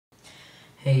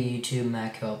Hey YouTube,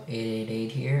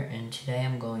 MacHelp888 here, and today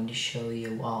I'm going to show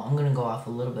you, well, I'm going to go off a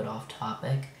little bit off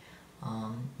topic.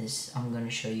 I'm going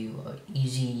to show you an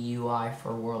easy UI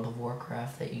for World of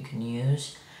Warcraft that you can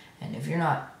use. And if you're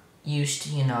not used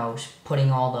to, putting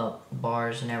all the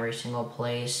bars in every single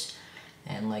place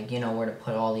and where to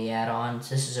put all the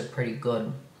add-ons, this is a pretty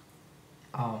good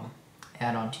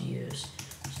add-on to use.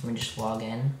 So let me just log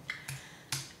in.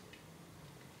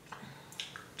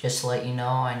 Just to let you know,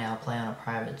 I now play on a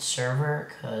private server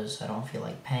because I don't feel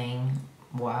like paying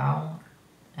WoW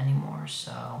anymore,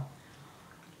 so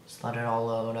just let it all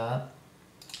load up.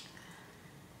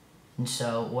 And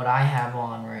so what I have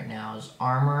on right now is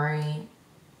Armory,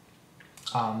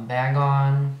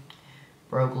 Bagon,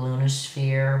 Broke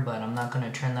Lunasphere, but I'm not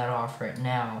going to turn that off right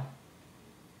now.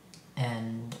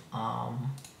 And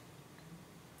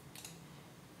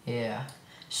yeah,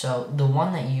 so the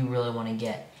one that you really want to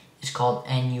get is called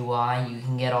NUI. You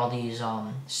can get all these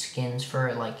skins for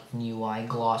it, like NUI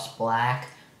Gloss Black,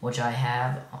 which I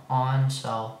have on,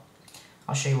 so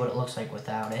I'll show you what it looks like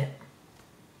without it.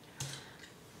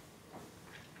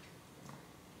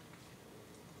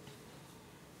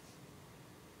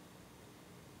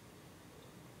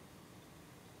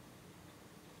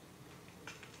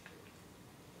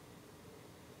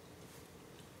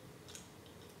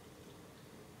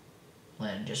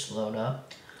 Let it just load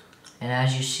up. And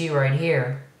as you see right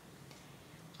here,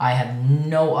 I have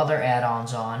no other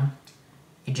add-ons on.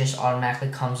 It just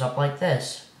automatically comes up like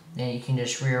this. Then you can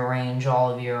just rearrange all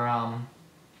of your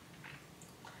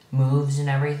moves and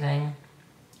everything.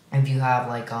 If you have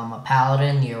like a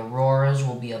paladin, the auroras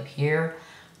will be up here.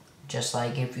 Just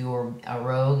like if you were a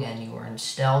rogue and you were in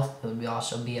stealth, it would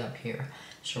also be up here.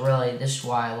 So really, this is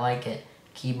why I like it.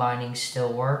 Key bindings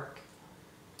still work.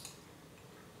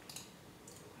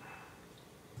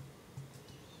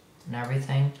 And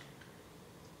everything.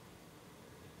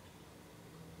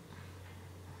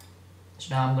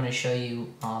 So now I'm going to show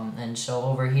you, and so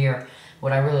over here,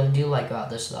 what I really do like about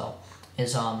this though,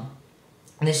 is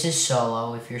this is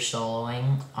solo. If you're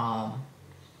soloing,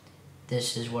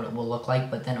 this is what it will look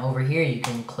like, but then over here you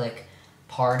can click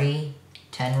party,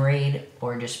 10 raid,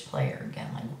 or just player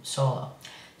again, like solo.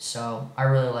 So I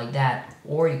really like that,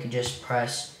 or you could just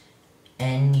press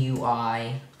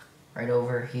NUI right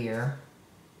over here.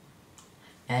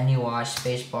 NUI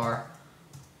spacebar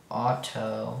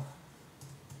auto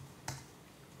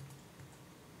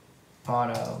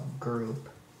group,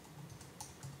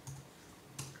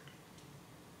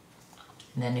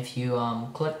 and then if you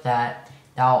click that,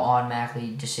 that'll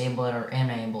automatically disable it or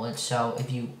enable it. So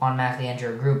if you automatically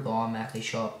enter a group, it'll automatically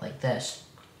show up like this.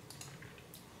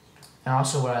 And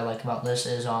also what I like about this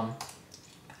is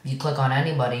if you click on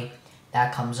anybody,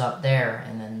 that comes up there,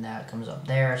 and then that comes up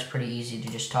there. It's pretty easy to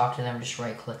just talk to them. Just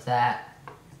right click that.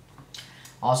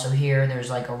 Also here, there's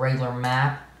like a regular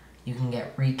map. You can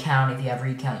get recount. If you have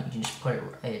recount, you can just put it,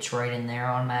 it's right in there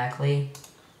automatically.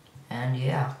 And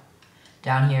yeah.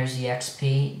 Down here is the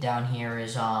XP. Down here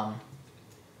is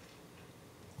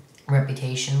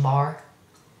reputation bar.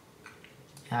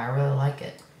 Yeah, I really like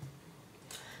it.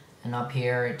 And up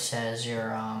here it says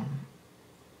your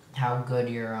how good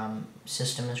your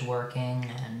system is working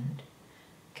and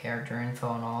character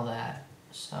info and all that.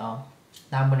 So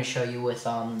now I'm going to show you with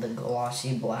the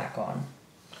glossy black on.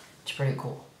 It's pretty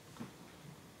cool.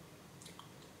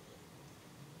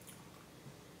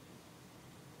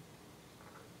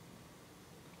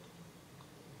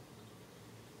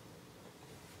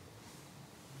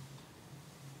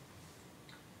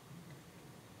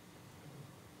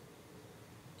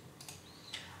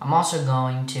 I'm also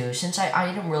going to, since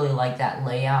I didn't really like that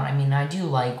layout, I mean, I do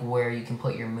like where you can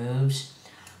put your moves,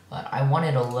 but I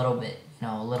wanted a little bit,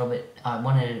 I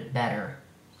wanted it better.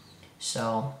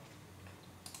 So,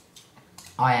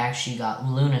 I actually got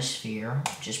Lunasphere,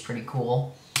 which is pretty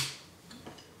cool.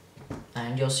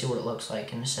 And you'll see what it looks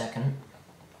like in a second.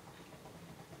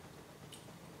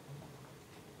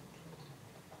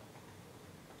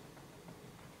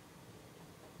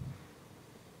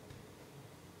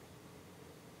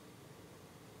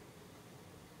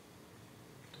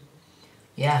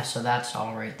 Yeah, so that's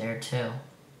all right there too.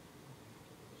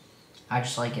 I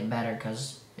just like it better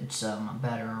because it's a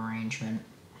better arrangement.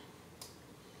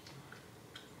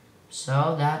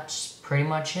 So that's pretty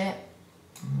much it.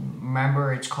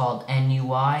 Remember, it's called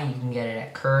NUI. You can get it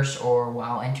at Curse or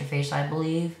WoW Interface, I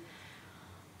believe.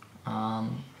 I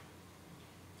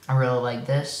really like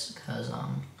this because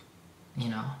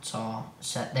it's all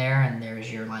set there, and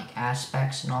there's your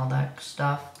aspects and all that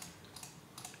stuff.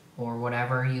 Or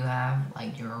whatever you have,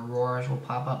 like your auroras will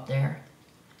pop up there.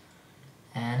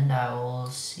 And I will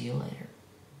see you later.